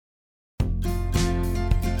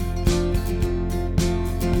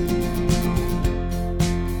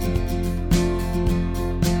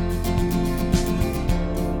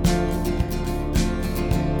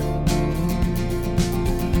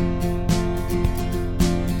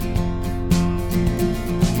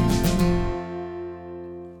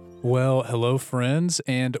Well, hello, friends,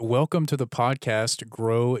 and welcome to the podcast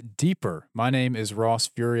Grow Deeper. My name is Ross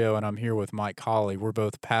Furio, and I'm here with Mike Holly. We're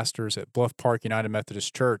both pastors at Bluff Park United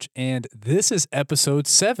Methodist Church, and this is episode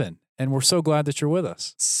 7, and we're so glad that you're with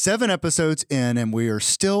us. 7 episodes in, and we are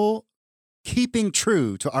still keeping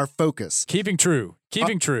true to our focus. Keeping true.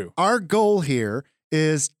 Our goal here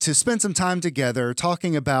is to spend some time together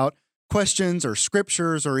talking about questions or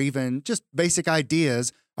scriptures or even just basic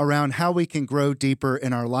ideas around how we can grow deeper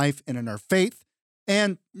in our life and in our faith.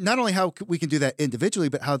 And not only how we can do that individually,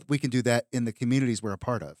 but how we can do that in the communities we're a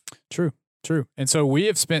part of. True. And so we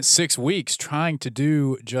have spent 6 weeks trying to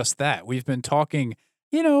do just that. We've been talking,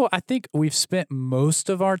 I think we've spent most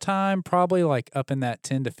of our time probably like up in that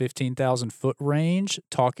 10 to 15,000 foot range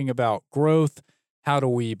talking about growth. How do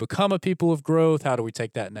we become a people of growth? How do we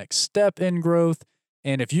take that next step in growth?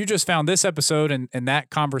 And if you just found this episode and that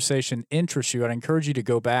conversation interests you, I'd encourage you to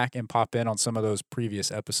go back and pop in on some of those previous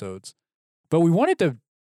episodes. But we wanted to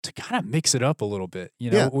kind of mix it up a little bit.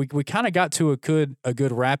 We kind of got to a good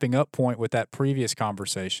wrapping up point with that previous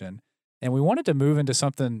conversation, and we wanted to move into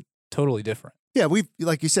something totally different. Yeah,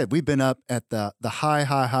 like you said, we've been up at the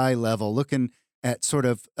high level, looking at sort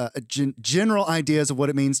of general ideas of what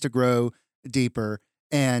it means to grow deeper.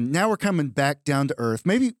 And now we're coming back down to earth.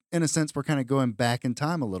 Maybe in a sense, we're kind of going back in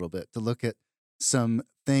time a little bit to look at some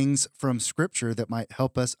things from Scripture that might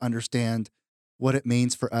help us understand what it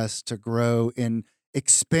means for us to grow in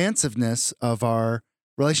expansiveness of our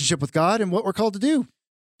relationship with God and what we're called to do.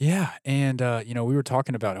 Yeah, and we were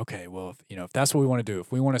talking about, okay, well, if that's what we want to do,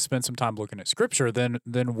 if we want to spend some time looking at Scripture, then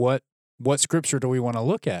what Scripture do we want to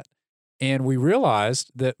look at? And we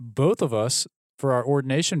realized that both of us, for our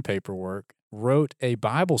ordination paperwork, wrote a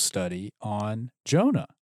Bible study on Jonah.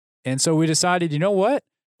 And so we decided, you know what?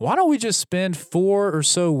 Why don't we just spend 4 or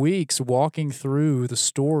so weeks walking through the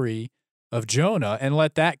story of Jonah and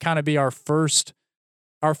let that kind of be our first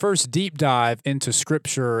deep dive into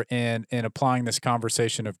Scripture and applying this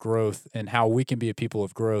conversation of growth and how we can be a people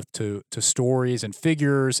of growth to stories and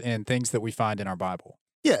figures and things that we find in our Bible.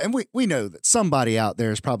 Yeah, and we know that somebody out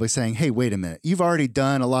there is probably saying, hey, wait a minute, you've already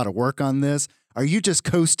done a lot of work on this. Are you just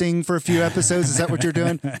coasting for a few episodes? Is that what you're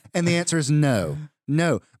doing? And the answer is no,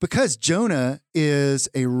 because Jonah is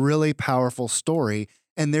a really powerful story,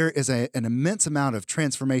 and there is an immense amount of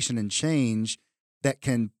transformation and change that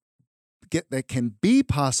can be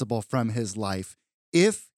possible from his life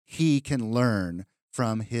if he can learn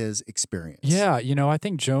from his experience. Yeah, I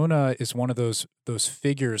think Jonah is one of those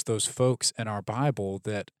figures, those folks in our Bible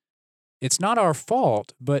that it's not our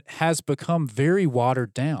fault, but has become very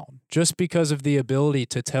watered down just because of the ability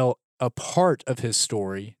to tell a part of his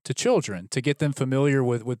story to children, to get them familiar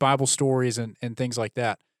with Bible stories and things like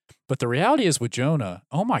that. But the reality is with Jonah,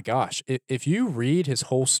 oh my gosh, if you read his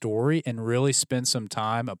whole story and really spend some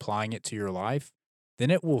time applying it to your life,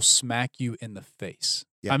 then it will smack you in the face.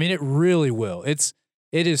 Yeah. I mean, it really will. It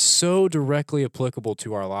is so directly applicable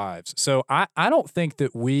to our lives. So I don't think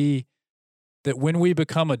that when we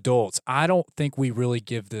become adults, I don't think we really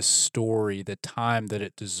give this story the time that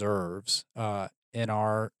it deserves in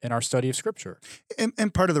our study of Scripture.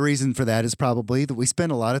 And part of the reason for that is probably that we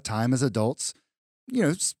spend a lot of time as adults,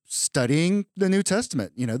 studying the New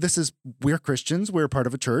Testament. We're Christians, we're part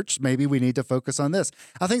of a church. Maybe we need to focus on this.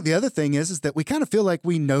 I think the other thing is that we kind of feel like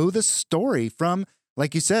we know the story from,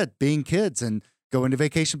 like you said, being kids and going to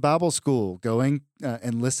Vacation Bible School, going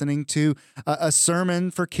and listening to a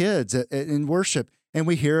sermon for kids in worship. And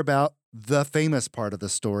we hear about the famous part of the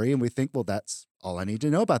story, and we think, well, that's all I need to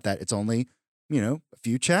know about that. It's only, a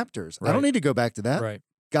few chapters. Right. I don't need to go back to that. Right.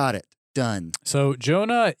 Got it. Done. So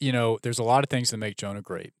Jonah, there's a lot of things that make Jonah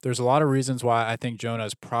great. There's a lot of reasons why I think Jonah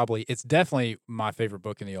is it's definitely my favorite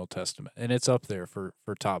book in the Old Testament, and it's up there for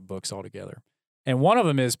top books altogether. And one of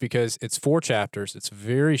them is because it's 4 chapters. It's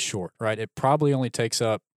very short, right? It probably only takes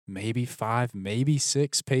up maybe 5, maybe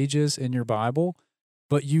 6 pages in your Bible,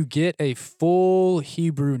 but you get a full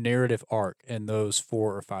Hebrew narrative arc in those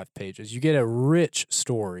 4 or 5 pages. You get a rich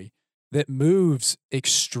story that moves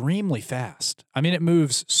extremely fast. I mean, it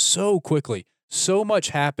moves so quickly. So much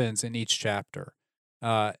happens in each chapter.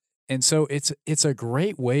 And so it's a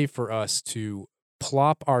great way for us to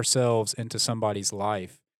plop ourselves into somebody's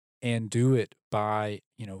life and do it by,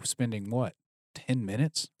 spending 10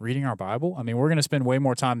 minutes reading our Bible? I mean, we're going to spend way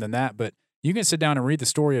more time than that, but you can sit down and read the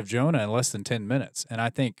story of Jonah in less than 10 minutes, and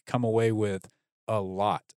I think come away with a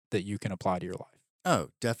lot that you can apply to your life. Oh,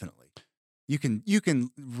 definitely. You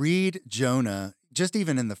can read Jonah just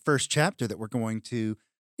even in the first chapter that we're going to,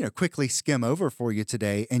 quickly skim over for you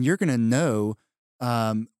today, and you're going to know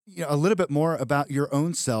a little bit more about your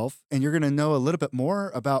own self, and you're going to know a little bit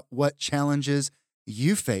more about what challenges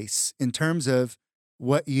you face in terms of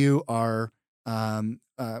what you are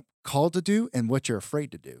called to do and what you're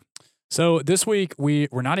afraid to do? So this week we're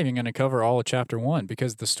not even going to cover all of chapter 1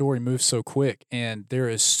 because the story moves so quick and there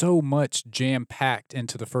is so much jam packed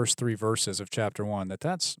into the first 3 verses of chapter 1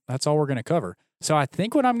 that's all we're going to cover. So I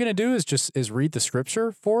think what I'm going to do is read the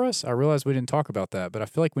scripture for us. I realize we didn't talk about that, but I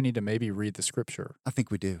feel like we need to maybe read the scripture. I think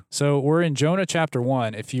we do. So we're in Jonah chapter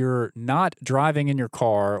 1. If you're not driving in your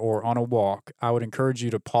car or on a walk, I would encourage you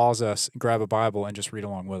to pause us, grab a Bible, and just read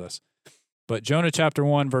along with us. But Jonah chapter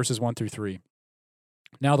 1, verses 1 through 3.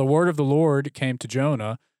 Now the word of the Lord came to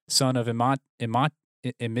Jonah, son of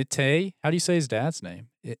Amittai. How do you say his dad's name?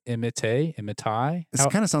 Amittai? This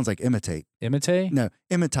kind of sounds like imitate. Amittai? No,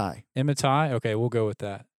 Amittai. Amittai? Okay, we'll go with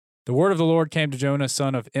that. The word of the Lord came to Jonah,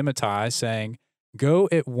 son of Amittai, saying, Go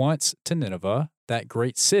at once to Nineveh, that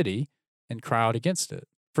great city, and cry out against it,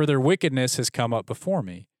 for their wickedness has come up before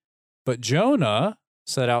me. But Jonah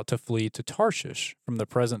set out to flee to Tarshish from the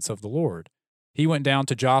presence of the Lord. He went down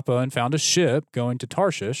to Joppa and found a ship going to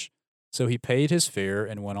Tarshish, so he paid his fare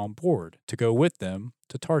and went on board to go with them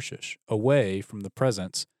to Tarshish, away from the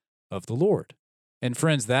presence of the Lord. And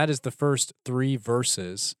friends, that is the first 3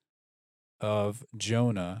 verses of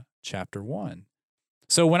Jonah chapter 1.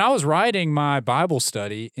 So when I was writing my Bible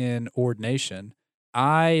study in ordination,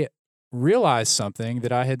 I realized something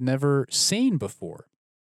that I had never seen before.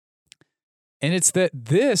 And it's that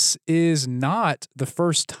this is not the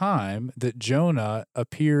first time that Jonah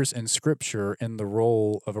appears in Scripture in the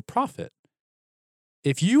role of a prophet.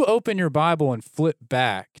 If you open your Bible and flip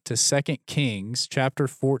back to 2 Kings chapter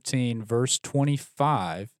 14, verse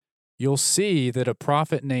 25, you'll see that a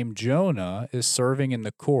prophet named Jonah is serving in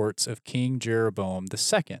the courts of King Jeroboam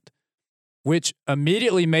II, which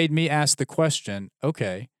immediately made me ask the question,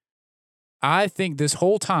 okay, I think this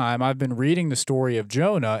whole time I've been reading the story of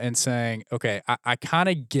Jonah and saying, okay, I kind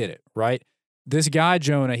of get it, right? This guy,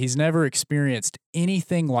 Jonah, he's never experienced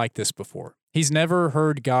anything like this before. He's never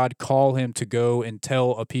heard God call him to go and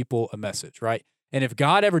tell a people a message, right? And if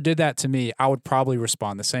God ever did that to me, I would probably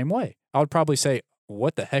respond the same way. I would probably say,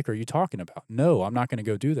 what the heck are you talking about? No, I'm not going to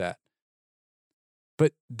go do that.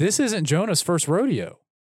 But this isn't Jonah's first rodeo.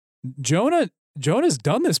 Jonah's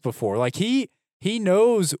done this before. Like he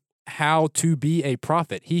knows how to be a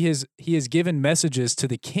prophet. He has given messages to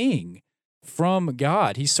the king from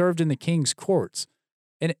God. He served in the king's courts.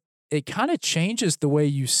 And it kind of changes the way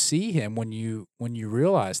you see him when you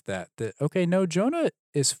realize that okay, no, Jonah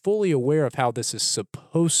is fully aware of how this is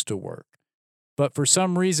supposed to work. But for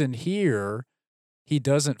some reason here, he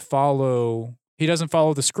doesn't follow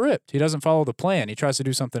the script. He doesn't follow the plan. He tries to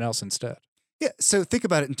do something else instead. Yeah, so think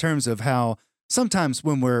about it in terms of how sometimes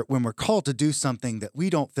when we're called to do something that we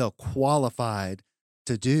don't feel qualified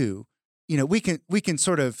to do, we can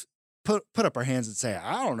sort of put up our hands and say,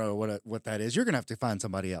 I don't know what that is. You're going to have to find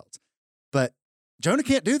somebody else. But Jonah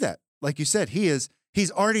can't do that. Like you said, he's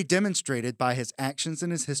already demonstrated by his actions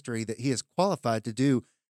and his history that he is qualified to do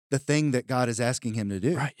the thing that God is asking him to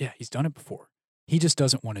do. Right, yeah, he's done it before. He just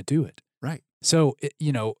doesn't want to do it. Right. So,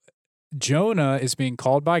 Jonah is being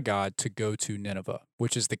called by God to go to Nineveh,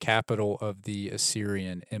 which is the capital of the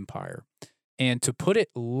Assyrian Empire. And to put it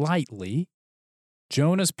lightly,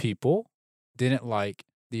 Jonah's people didn't like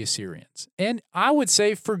the Assyrians. And I would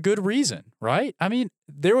say for good reason, right? I mean,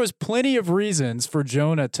 there was plenty of reasons for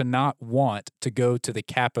Jonah to not want to go to the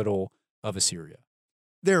capital of Assyria.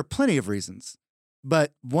 There are plenty of reasons.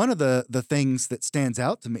 But one of the things that stands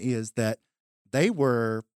out to me is that they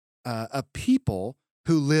were a people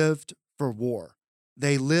who lived for war.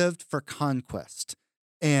 They lived for conquest.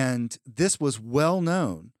 And this was well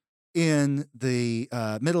known in the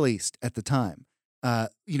Middle East at the time.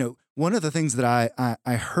 One of the things that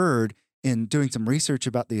I heard in doing some research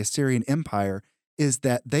about the Assyrian Empire is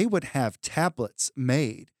that they would have tablets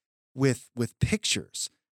made with pictures,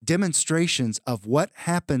 demonstrations of what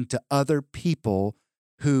happened to other people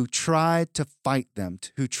who tried to fight them,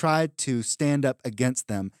 who tried to stand up against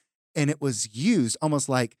them. And it was used almost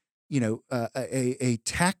like, a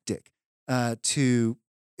tactic to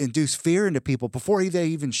induce fear into people before they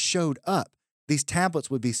even showed up. These tablets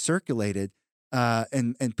would be circulated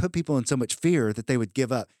and put people in so much fear that they would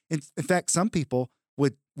give up. In fact, some people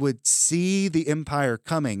would see the empire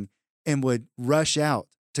coming and would rush out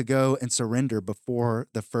to go and surrender before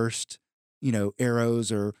the first,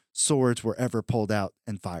 arrows or swords were ever pulled out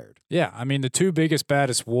and fired. Yeah, I mean, the 2 biggest,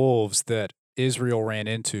 baddest wolves that Israel ran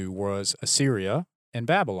into was Assyria and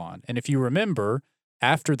Babylon. And if you remember,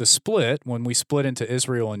 after the split, when we split into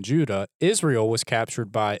Israel and Judah, Israel was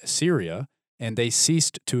captured by Assyria, and they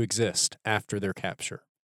ceased to exist after their capture.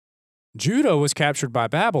 Judah was captured by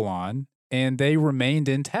Babylon, and they remained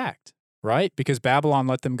intact, right? Because Babylon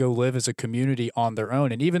let them go live as a community on their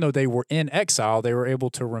own. And even though they were in exile, they were able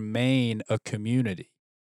to remain a community.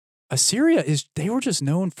 Assyria they were just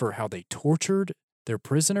known for how they tortured their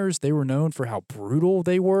prisoners. They were known for how brutal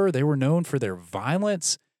they were. They were known for their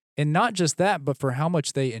violence. And not just that, but for how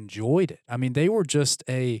much they enjoyed it. I mean, they were just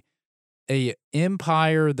a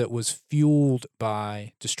empire that was fueled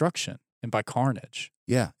by destruction and by carnage.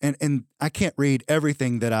 Yeah, and I can't read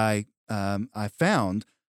everything that I found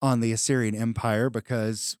on the Assyrian Empire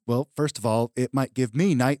because, well, first of all, it might give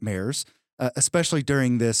me nightmares, especially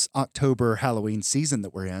during this October Halloween season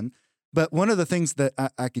that we're in. But one of the things that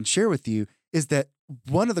I can share with you is that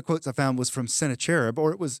one of the quotes I found was from Sennacherib,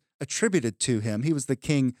 or it was attributed to him. He was the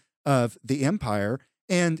king of the empire,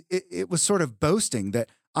 and it was sort of boasting that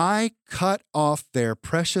I cut off their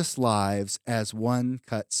precious lives as one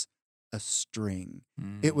cuts a string.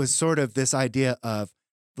 It was sort of this idea of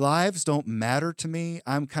lives don't matter to me.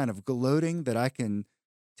 I'm kind of gloating that I can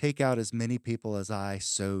take out as many people as I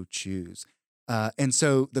so choose. And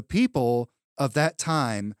so the people of that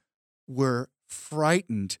time were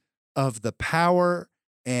frightened of the power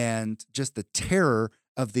and just the terror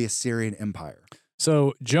of the Assyrian Empire.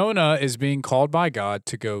 So Jonah is being called by God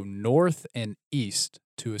to go north and east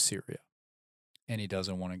to Assyria, and he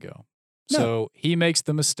doesn't want to go. No. So he makes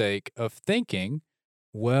the mistake of thinking,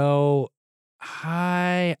 well,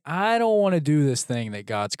 I don't want to do this thing that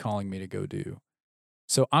God's calling me to go do.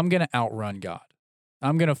 So I'm going to outrun God.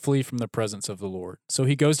 I'm going to flee from the presence of the Lord. So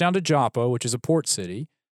he goes down to Joppa, which is a port city,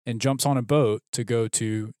 and jumps on a boat to go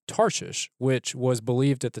to Tarshish, which was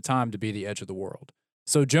believed at the time to be the edge of the world.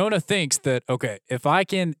 So Jonah thinks that, okay, if I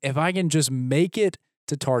can just make it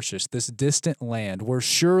to Tarshish, this distant land where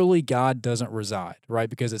surely God doesn't reside, right?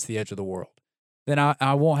 Because it's the edge of the world, then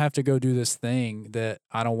I won't have to go do this thing that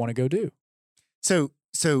I don't want to go do. So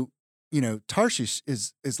Tarshish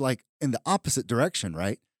is like in the opposite direction,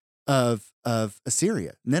 right? Of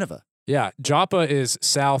Assyria, Nineveh. Yeah, Joppa is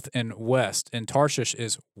south and west, and Tarshish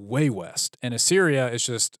is way west, and Assyria is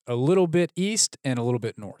just a little bit east and a little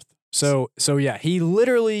bit north. So yeah, he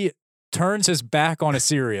literally turns his back on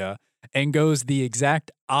Assyria and goes the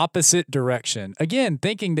exact opposite direction, again,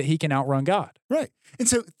 thinking that he can outrun God. Right. And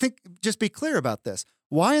so just be clear about this.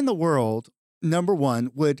 Why in the world, number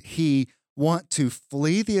one, would he want to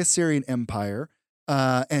flee the Assyrian Empire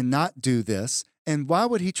and not do this? And why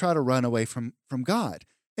would he try to run away from God?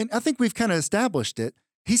 And I think we've kind of established it.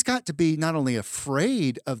 He's got to be not only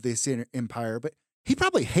afraid of the Assyrian Empire, but he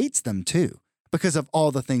probably hates them too because of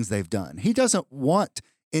all the things they've done. He doesn't want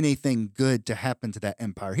anything good to happen to that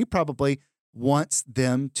empire. He probably wants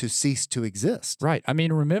them to cease to exist. Right. I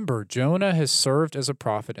mean, remember, Jonah has served as a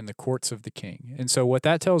prophet in the courts of the king. And so what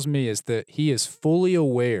that tells me is that he is fully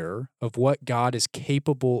aware of what God is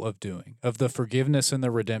capable of doing, of the forgiveness and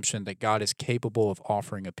the redemption that God is capable of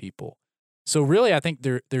offering a people. So really, I think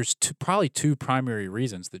there's probably two primary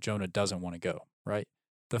reasons that Jonah doesn't want to go, right?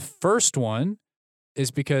 The first one is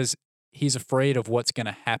because he's afraid of what's going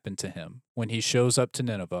to happen to him when he shows up to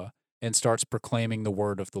Nineveh and starts proclaiming the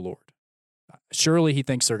word of the Lord. Surely he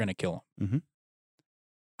thinks they're going to kill him. Mm-hmm.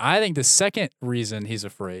 I think the second reason he's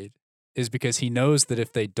afraid is because he knows that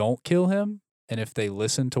if they don't kill him and if they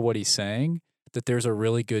listen to what he's saying, that there's a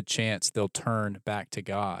really good chance they'll turn back to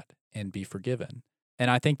God and be forgiven. And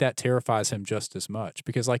I think that terrifies him just as much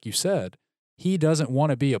because, like you said, he doesn't want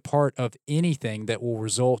to be a part of anything that will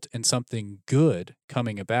result in something good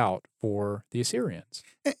coming about for the Assyrians.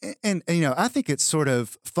 And I think it's sort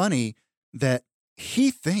of funny that he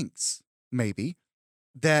thinks maybe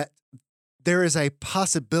that there is a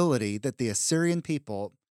possibility that the Assyrian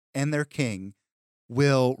people and their king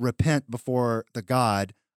will repent before the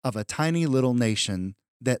God of a tiny little nation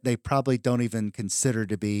that they probably don't even consider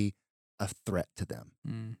to be a threat to them.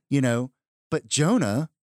 But Jonah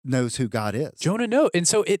knows who God is. Jonah knows. And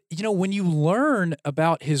so when you learn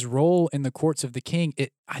about his role in the courts of the king,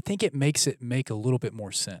 I think it makes it make a little bit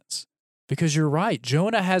more sense. Because you're right,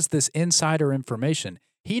 Jonah has this insider information.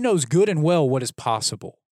 He knows good and well what is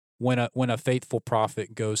possible when a faithful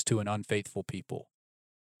prophet goes to an unfaithful people.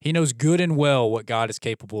 He knows good and well what God is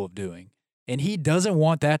capable of doing. And he doesn't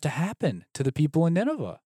want that to happen to the people in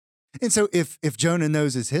Nineveh. And so if Jonah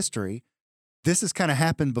knows his history, this has kind of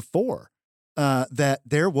happened before, that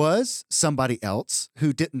there was somebody else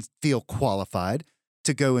who didn't feel qualified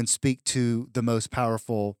to go and speak to the most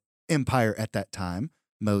powerful empire at that time,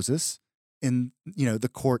 Moses, in the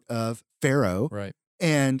court of Pharaoh. Right.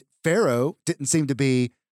 And Pharaoh didn't seem to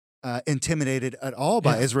be intimidated at all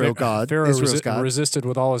by Yeah, Israel's Pharaoh God. resisted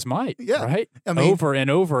with all his might, Yeah. right? I mean, Over and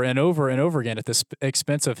over and over and over again at the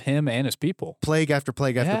expense of him and his people. plague after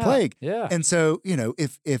plague after Yeah, plague. yeah. And so,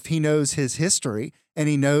 if he knows his history and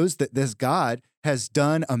he knows that this God has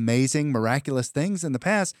done amazing, miraculous things in the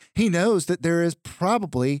past, he knows that there is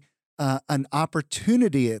probably an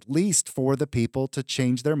opportunity, at least, for the people to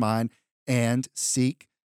change their mind and seek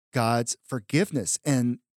God's forgiveness.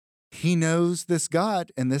 And he knows this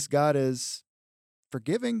God, and this God is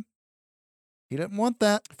forgiving. He doesn't want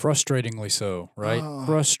that. Frustratingly so, right? Oh.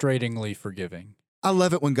 Frustratingly forgiving. I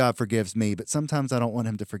love it when God forgives me, but sometimes I don't want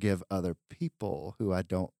him to forgive other people who I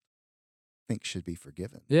don't think should be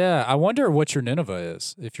forgiven. Yeah, I wonder what your Nineveh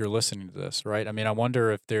is if you're listening to this, right? I mean, I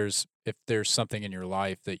wonder if there's something in your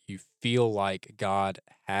life that you feel like God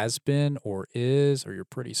has been or is, or you're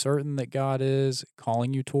pretty certain that God is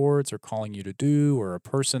calling you towards or calling you to do, or a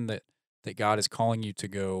person that God is calling you to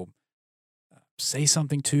go say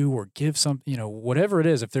something to or give some, whatever it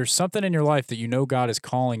is. If there's something in your life that you know God is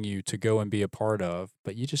calling you to go and be a part of,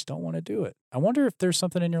 but you just don't want to do it. I wonder if there's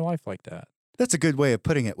something in your life like that. That's a good way of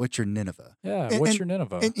putting it. What's your Nineveh? Yeah, what's your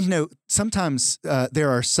Nineveh? And, sometimes there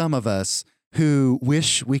are some of us who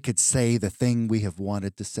wish we could say the thing we have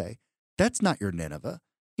wanted to say. That's not your Nineveh.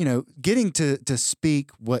 Getting to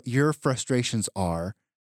speak what your frustrations are,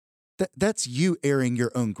 that's you airing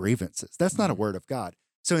your own grievances. That's not a word of God.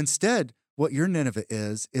 So instead, what your Nineveh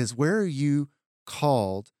is where are you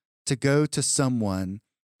called to go to someone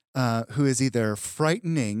who is either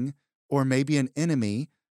frightening or maybe an enemy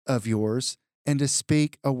of yours, and to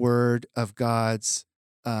speak a word of God's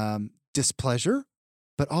displeasure,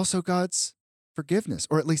 but also God's forgiveness,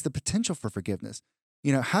 or at least the potential for forgiveness.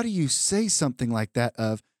 How do you say something like that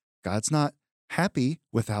of God's not happy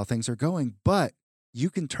with how things are going, but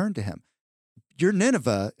you can turn to him? Your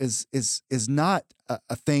Nineveh is not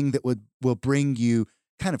a thing that will bring you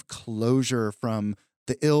kind of closure from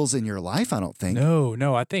the ills in your life, I don't think.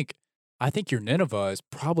 No, I think your Nineveh is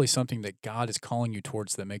probably something that God is calling you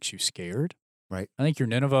towards that makes you scared. Right. I think your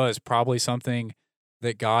Nineveh is probably something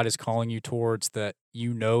that God is calling you towards that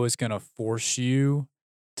is going to force you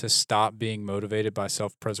to stop being motivated by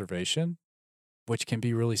self-preservation, which can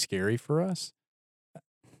be really scary for us.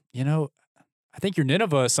 I think your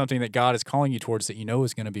Nineveh is something that God is calling you towards that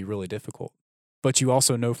is going to be really difficult, but you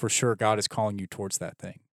also know for sure God is calling you towards that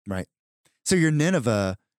thing. Right. So your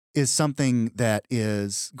Nineveh is something that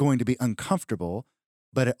is going to be uncomfortable,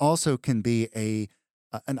 but it also can be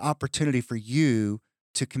an opportunity for you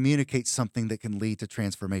to communicate something that can lead to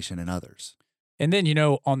transformation in others. And then,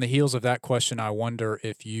 on the heels of that question, I wonder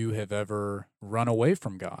if you have ever run away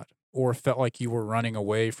from God or felt like you were running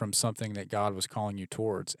away from something that God was calling you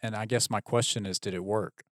towards. And I guess my question is, did it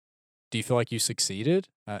work? Do you feel like you succeeded?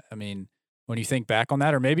 I mean, when you think back on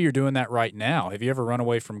that, or maybe you're doing that right now, have you ever run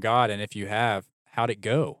away from God? And if you have, how'd it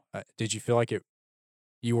go? Did you feel like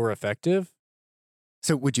you were effective?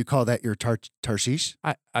 So would you call that your Tarshish?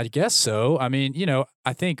 I guess so. I mean,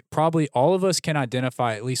 I think probably all of us can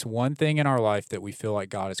identify at least one thing in our life that we feel like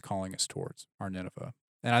God is calling us towards, our Nineveh.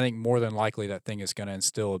 And I think more than likely that thing is going to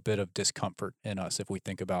instill a bit of discomfort in us if we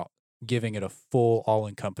think about giving it a full,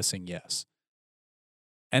 all-encompassing yes.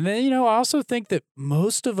 And then, I also think that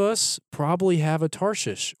most of us probably have a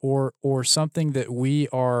Tarshish or something that we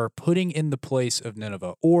are putting in the place of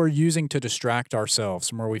Nineveh or using to distract ourselves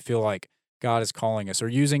from where we feel like God is calling us, or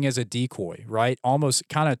using as a decoy, right? Almost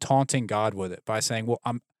kind of taunting God with it by saying, well,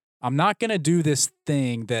 I'm not going to do this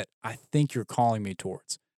thing that I think you're calling me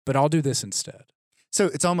towards, but I'll do this instead. So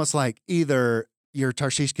it's almost like either your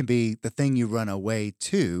Tarshish can be the thing you run away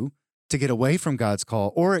to get away from God's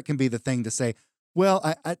call, or it can be the thing to say, well,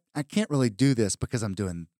 I can't really do this because I'm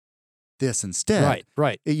doing this instead.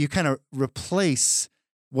 Right. You kind of replace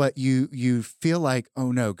what you feel like,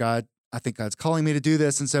 oh no, God, I think God's calling me to do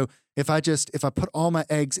this. And so if I put all my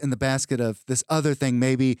eggs in the basket of this other thing,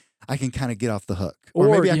 maybe I can kind of get off the hook, or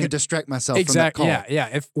maybe I can distract myself from that call. Yeah.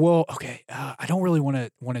 I don't really want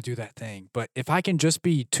to do that thing, but if I can just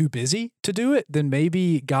be too busy to do it, then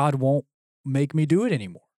maybe God won't make me do it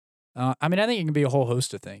anymore. I think it can be a whole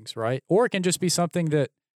host of things, right? Or it can just be something that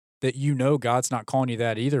God's not calling you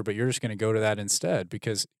that either, but you're just going to go to that instead,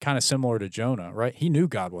 because kind of similar to Jonah, right? He knew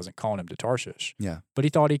God wasn't calling him to Tarshish. Yeah. But he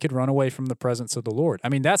thought he could run away from the presence of the Lord. I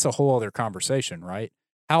mean, that's a whole other conversation, right?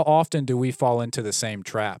 How often do we fall into the same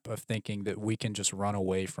trap of thinking that we can just run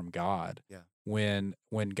away from God when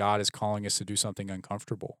God is calling us to do something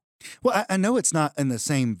uncomfortable? Well, I know it's not in the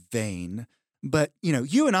same vein, but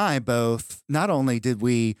you and I both, not only did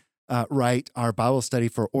we write our Bible study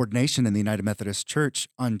for ordination in the United Methodist Church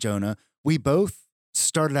on Jonah, we both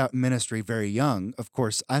started out in ministry very young. Of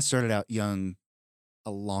course, I started out young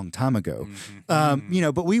a long time ago.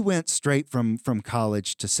 But we went straight from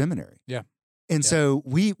college to seminary. Yeah. And so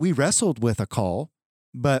we wrestled with a call,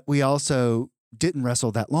 but we also didn't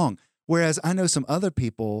wrestle that long. Whereas I know some other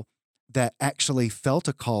people that actually felt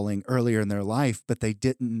a calling earlier in their life, but they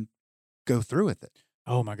didn't go through with it.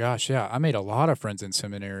 Oh my gosh, yeah. I made a lot of friends in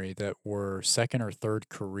seminary that were second or third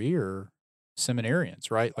career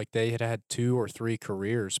seminarians, right? Like they had had 2 or 3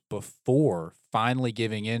 careers before finally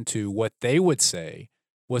giving into what they would say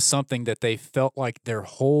was something that they felt like their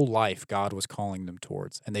whole life God was calling them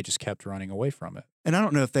towards, and they just kept running away from it. And I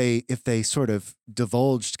don't know if they sort of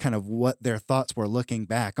divulged kind of what their thoughts were looking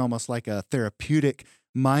back, almost like a therapeutic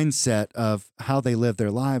mindset of how they lived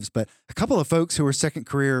their lives. But a couple of folks who were second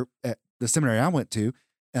career at the seminary I went to,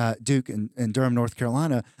 Duke and Durham, North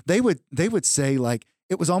Carolina, they would say like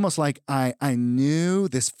it was almost like I knew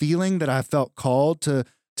this feeling that I felt called to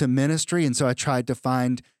ministry, and so I tried to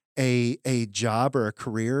find a job or a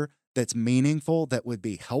career that's meaningful, that would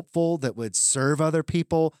be helpful, that would serve other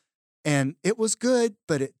people. And it was good,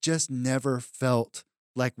 but it just never felt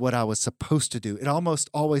like what I was supposed to do. It almost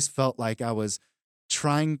always felt like I was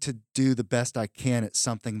trying to do the best I can at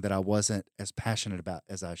something that I wasn't as passionate about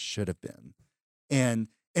as I should have been. And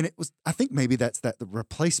it was, I think maybe that's the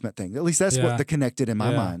replacement thing. At least that's what the connected in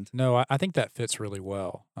my mind. No, I think that fits really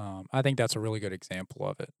well. I think that's a really good example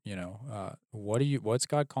of it. What's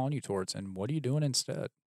God calling you towards, and what are you doing instead?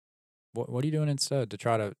 What are you doing instead to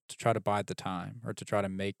try to bide the time, or to try to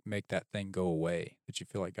make that thing go away that you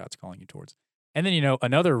feel like God's calling you towards? And then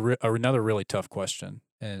another really tough question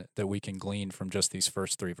that we can glean from just these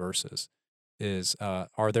first 3 verses is: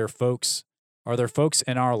 are there folks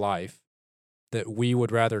in our life that we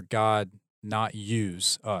would rather God not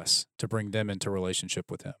use us to bring them into relationship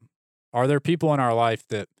with Him? Are there people in our life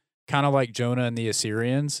that, kind of like Jonah and the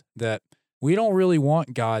Assyrians, that we don't really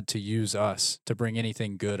want God to use us to bring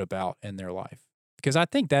anything good about in their life? Because I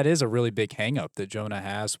think that is a really big hangup that Jonah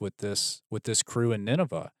has with this crew in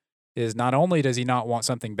Nineveh, is not only does he not want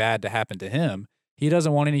something bad to happen to him, he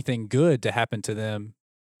doesn't want anything good to happen to them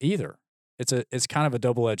either. It's kind of a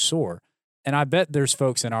double-edged sword. And I bet there's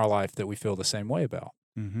folks in our life that we feel the same way about.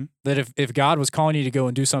 Mm-hmm. That if God was calling you to go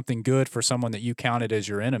and do something good for someone that you counted as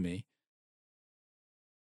your enemy,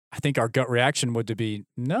 I think our gut reaction would be,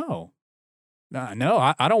 no, I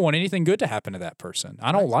don't want anything good to happen to that person.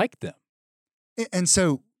 I don't like them. And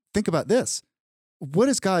so think about this. What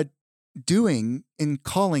is God doing in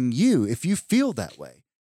calling you if you feel that way?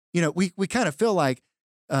 We kind of feel like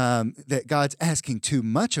that God's asking too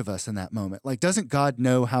much of us in that moment. Like, doesn't God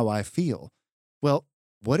know how I feel? Well,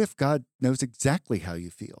 what if God knows exactly how you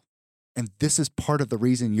feel? And this is part of the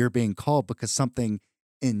reason you're being called, because something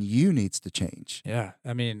in you needs to change. Yeah.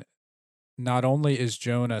 I mean, not only is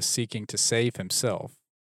Jonah seeking to save himself,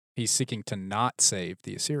 he's seeking to not save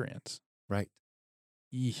the Assyrians. Right.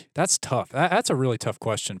 That's tough. That's a really tough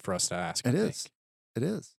question for us to ask. It is. It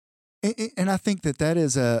is. And I think that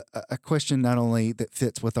is a question not only that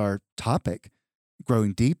fits with our topic,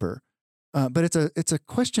 growing deeper, but it's a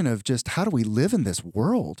question of just how do we live in this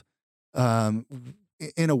world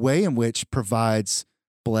in a way in which provides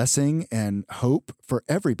blessing and hope for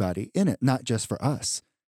everybody in it, not just for us.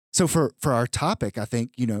 So for our topic, I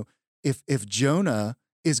think, if Jonah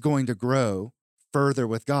is going to grow further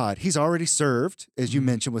with God, he's already served, as you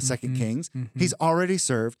mentioned with 2 Kings, he's already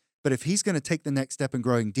served. But if he's going to take the next step in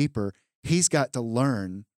growing deeper, he's got to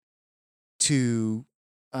learn to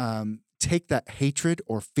take that hatred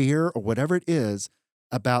or fear or whatever it is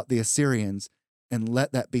about the Assyrians and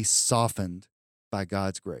let that be softened by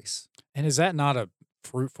God's grace. And is that not a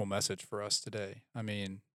fruitful message for us today? I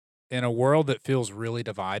mean, in a world that feels really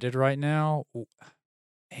divided right now,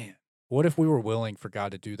 man, what if we were willing for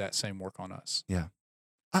God to do that same work on us? Yeah.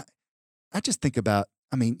 I just think about,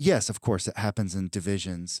 yes, of course, it happens in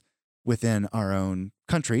divisions within our own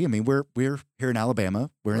country. I mean, we're here in Alabama.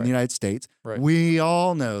 We're in the United States. Right. We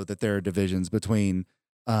all know that there are divisions between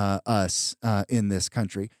us in this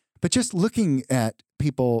country. But just looking at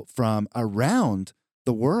people from around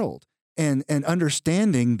the world and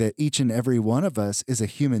understanding that each and every one of us is a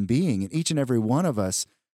human being, and each and every one of us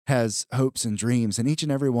has hopes and dreams, and each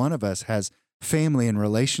and every one of us has family and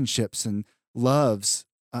relationships and loves.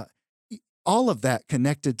 All of that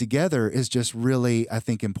connected together is just really, I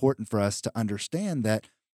think, important for us to understand that,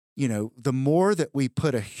 the more that we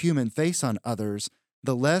put a human face on others,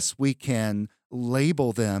 the less we can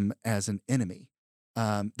label them as an enemy.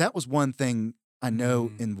 That was one thing I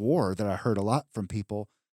know in war that I heard a lot from people,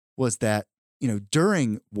 was that,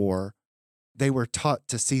 during war, they were taught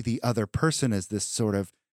to see the other person as this sort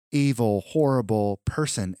of evil, horrible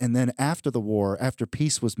person. And then after the war, after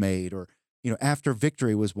peace was made, or, after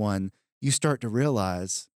victory was won, you start to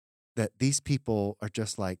realize that these people are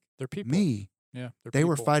just like They're people. me. Yeah, they're They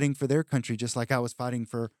were people. fighting for their country just like I was fighting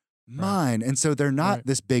for mine. And so they're not Right.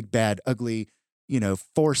 this big, bad, ugly,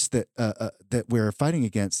 force that that we're fighting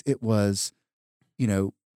against. It was,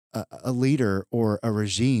 a leader or a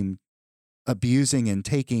regime abusing and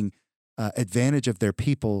taking advantage of their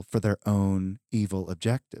people for their own evil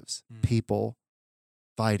objectives. Mm. People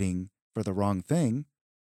fighting for the wrong thing,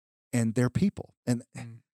 and they're people. And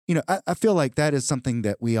I feel like that is something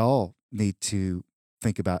that we all need to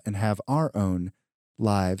think about and have our own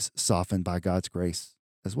lives softened by God's grace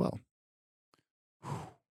as well.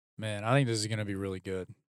 Man, I think this is going to be really good.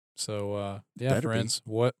 So, Better be. friends,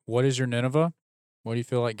 what is your Nineveh? What do you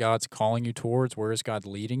feel like God's calling you towards? Where is God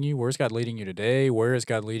leading you? Where's God leading you today? Where has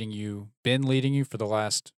God been leading you for the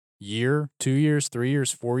last year, 2 years, 3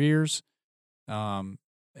 years, 4 years? And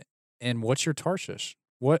what's your Tarshish?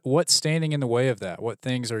 What's standing in the way of that? What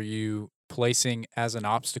things are you placing as an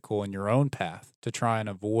obstacle in your own path to try and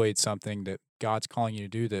avoid something that God's calling you to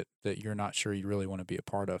do that you're not sure you really want to be a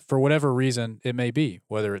part of, for whatever reason it may be,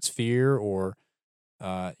 whether it's fear or,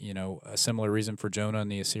 a similar reason for Jonah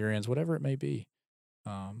and the Assyrians, whatever it may be.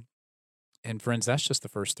 And friends, that's just the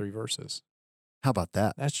first 3 verses. How about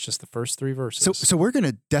that? That's just the first 3 verses. So we're going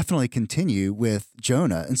to definitely continue with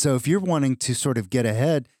Jonah. And so if you're wanting to sort of get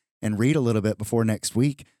ahead and read a little bit before next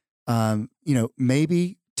week,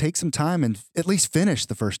 maybe take some time and at least finish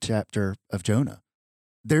the first chapter of Jonah.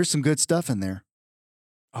 There's some good stuff in there.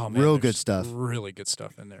 Oh man, real there's good stuff. Really good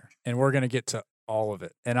stuff in there. And we're going to get to all of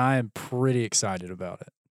it. And I am pretty excited about it.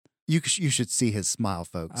 You should see his smile,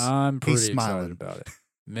 folks. I'm pretty He's smiling. excited about it.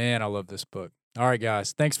 Man, I love this book. All right,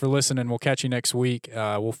 guys. Thanks for listening. We'll catch you next week.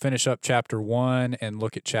 We'll finish up chapter 1 and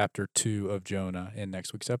look at chapter 2 of Jonah in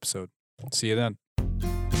next week's episode. See you then.